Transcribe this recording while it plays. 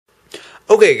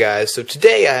Okay guys, so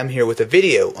today I am here with a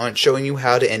video on showing you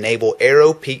how to enable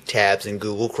Aero-Peek-tabs in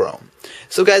Google Chrome.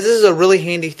 So guys, this is a really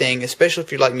handy thing, especially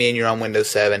if you're like me and you're on Windows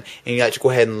 7 and you like to go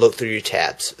ahead and look through your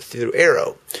tabs through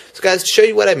Aero. So guys, to show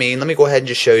you what I mean, let me go ahead and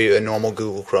just show you a normal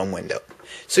Google Chrome window.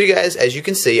 So you guys, as you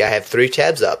can see, I have 3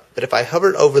 tabs up, but if I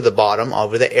hover over the bottom,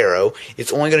 over the arrow,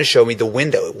 it's only going to show me the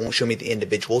window. It won't show me the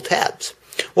individual tabs.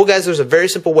 Well guys, there's a very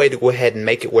simple way to go ahead and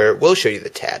make it where it will show you the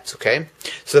tabs, okay?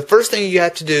 So the first thing you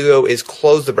have to do though is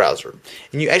close the browser.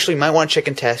 And you actually might want to check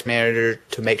in Task Manager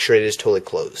to make sure it is totally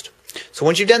closed. So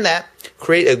once you've done that,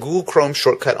 create a Google Chrome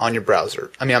shortcut on your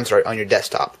browser. on your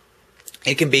desktop.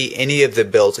 It can be any of the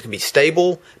builds. It can be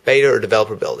stable, beta, or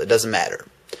developer build. It doesn't matter.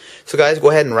 So guys, go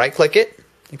ahead and right click it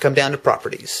and come down to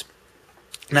properties.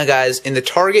 Now guys, in the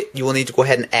target, you will need to go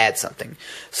ahead and add something.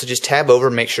 So just tab over,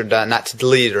 make sure not to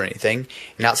delete it or anything.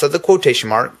 And outside the quotation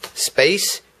mark,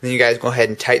 space, then you guys go ahead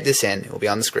and type this in. It will be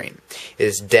on the screen. It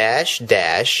is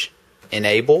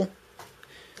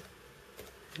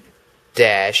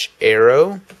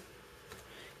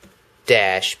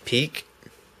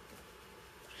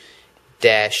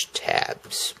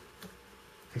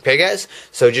Okay guys,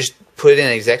 so just put it in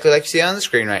exactly like you see on the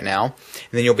screen right now, and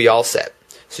then you'll be all set.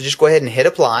 So just go ahead and hit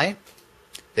apply,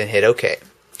 then hit OK.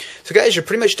 So guys, you're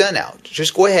pretty much done now.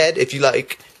 Just go ahead, if you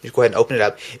like, just go ahead and open it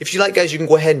up. If you like guys, you can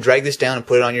go ahead and drag this down and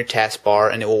put it on your taskbar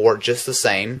and it will work just the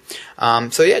same.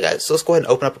 So yeah guys, so let's go ahead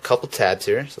and open up a couple tabs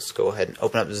here. So let's go ahead and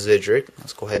open up Zidric.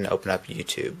 Let's go ahead and open up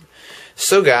YouTube.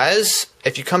 So guys,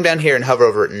 if you come down here and hover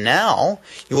over it now,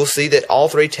 you will see that all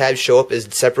 3 tabs show up as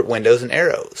separate windows and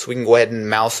arrows. So we can go ahead and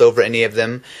mouse over any of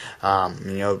them,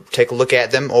 take a look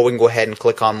at them, or we can go ahead and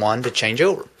click on one to change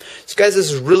over. So guys,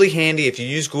 this is really handy if you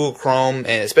use Google Chrome,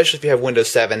 and especially if you have Windows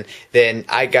 7, then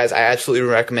I absolutely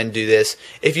recommend do this.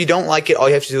 If you don't like it, all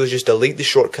you have to do is just delete the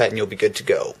shortcut and you'll be good to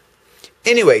go.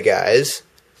 Anyway guys,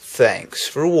 thanks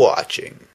for watching.